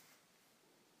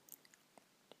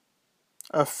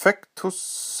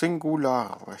Affectus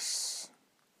Singulares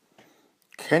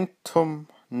centum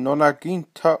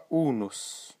nonaginta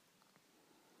unus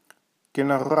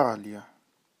generalia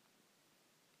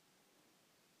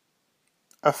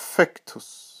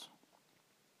Affectus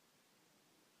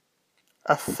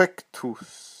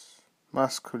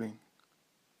maskulin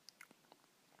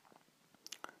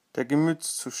der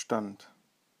Gemütszustand,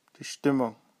 die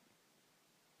Stimmung,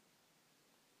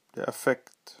 der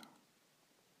Affekt.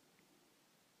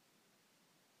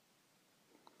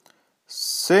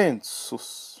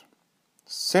 Sensus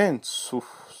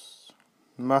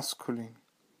maskulin,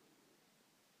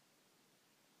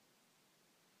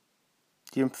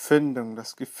 die Empfindung,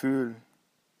 das Gefühl,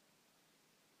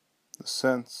 the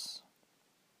sense.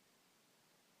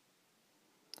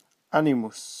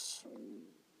 Animus,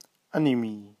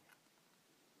 animi,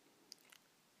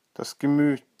 das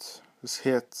Gemüt, das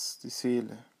Herz, die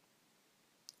Seele.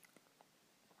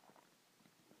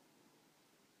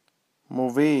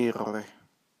 Movere,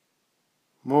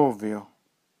 movio,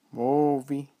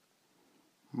 movi,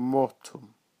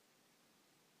 motum.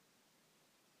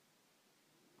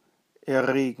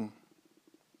 Erregen,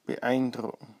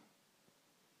 beeindrucken.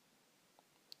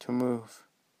 To move.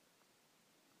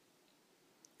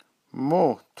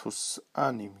 Motus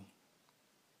animi.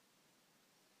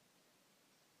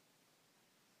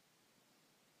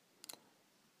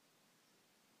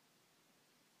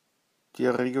 Die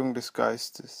Erregung des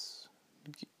Geistes,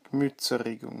 die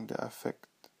Gemütserregung, der Affekt.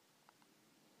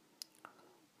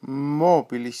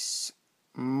 Mobilis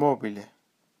mobile.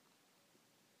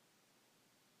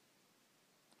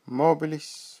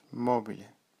 Mobilis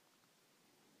mobile.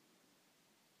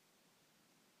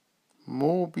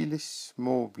 Mobilis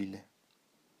mobile.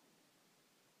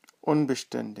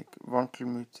 Unbeständig,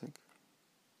 wankelmütig.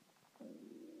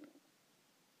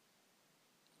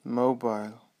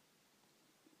 Mobile.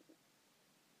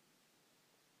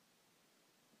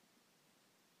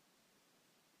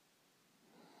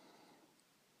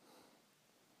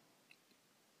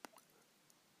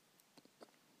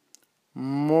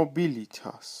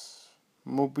 Mobilitatis,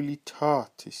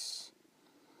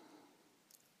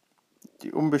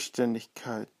 die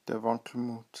Unbeständigkeit, der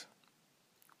Wankelmut.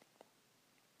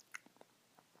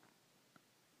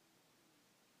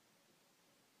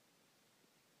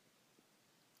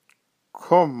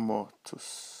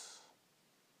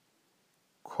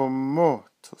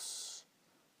 Commotus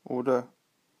oder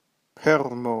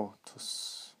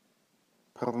permotus,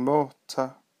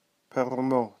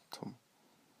 permotum.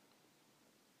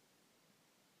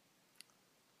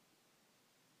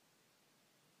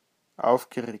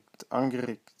 Aufgeregt,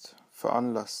 angeregt,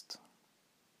 veranlasst.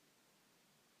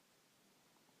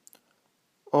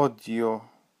 Odio,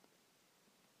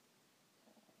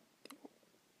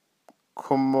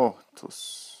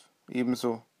 commotus,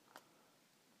 ebenso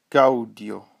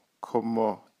gaudio,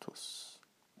 commotus.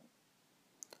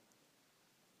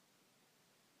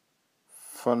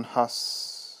 Von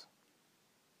Hass,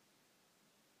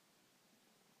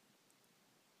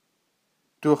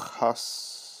 durch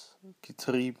Hass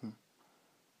getrieben,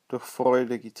 durch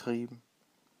Freude getrieben.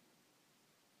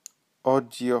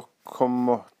 Odio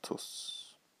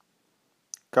commotus,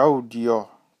 gaudio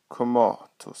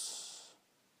commotus,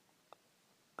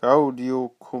 gaudio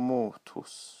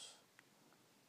commotus.